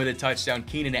 $129 with a touchdown.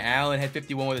 Keenan Allen had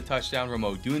 51 with a touchdown.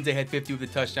 Ramo Dunze had 50 with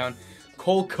a touchdown.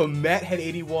 Cole Kmet had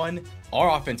 81.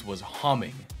 Our offense was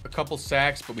humming. A couple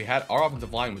sacks, but our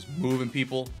offensive line was moving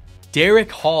people.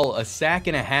 Derek Hall, a sack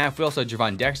and a half. We also had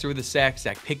Javon Dexter with a sack.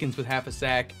 Zach Pickens with half a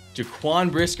sack.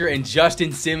 Jaquan Brisker and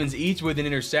Justin Simmons each with an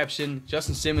interception.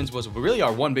 Justin Simmons was really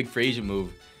our one big free agent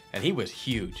move, and he was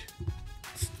huge.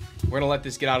 We're going to let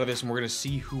this get out of this, and we're going to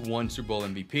see who won Super Bowl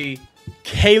MVP.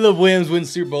 Caleb Williams wins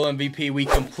Super Bowl MVP. We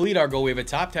complete our goal. We have a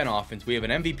top 10 offense. We have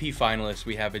an MVP finalist.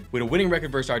 We had a winning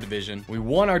record versus our division. We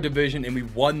won our division, and we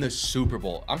won the Super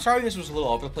Bowl. I'm sorry this was a little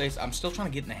all over the place. I'm still trying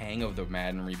to get in the hang of the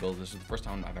Madden rebuild. This is the first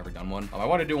time I've ever done one. I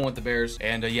wanted to do one with the Bears,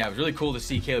 and yeah, it was really cool to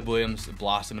see Caleb Williams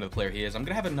blossom into the player he is. I'm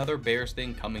going to have another Bears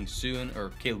thing coming soon,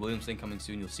 or Caleb Williams thing coming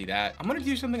soon. You'll see that. I'm going to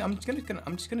do something. I'm just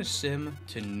going to sim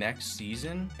to next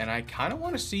season, and I kind of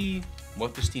want to see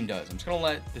what this team does. I'm just going to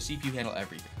let the CPU handle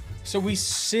everything. So we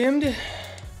simmed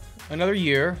another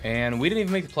year, and we didn't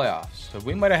even make the playoffs. So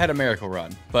we might have had a miracle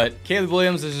run. But Caleb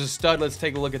Williams is a stud. Let's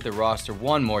take a look at the roster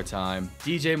one more time.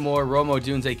 DJ Moore, Ramo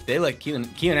Dunze, they let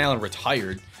Keenan Allen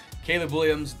retired. Caleb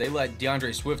Williams, they let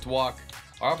DeAndre Swift walk.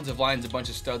 Our offensive line's a bunch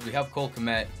of studs. We have Cole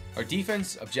Kmet. Our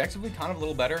defense, objectively, kind of a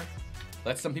little better.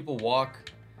 Let some people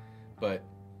walk, but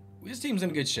this team's in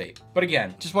good shape. But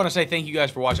again, just want to say thank you guys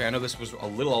for watching. I know this was a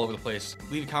little all over the place.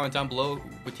 Leave a comment down below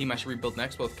what team I should rebuild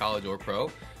next, both college or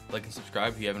pro. Like and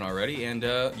subscribe if you haven't already. And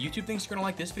YouTube thinks you're going to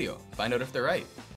like this video. Find out if they're right.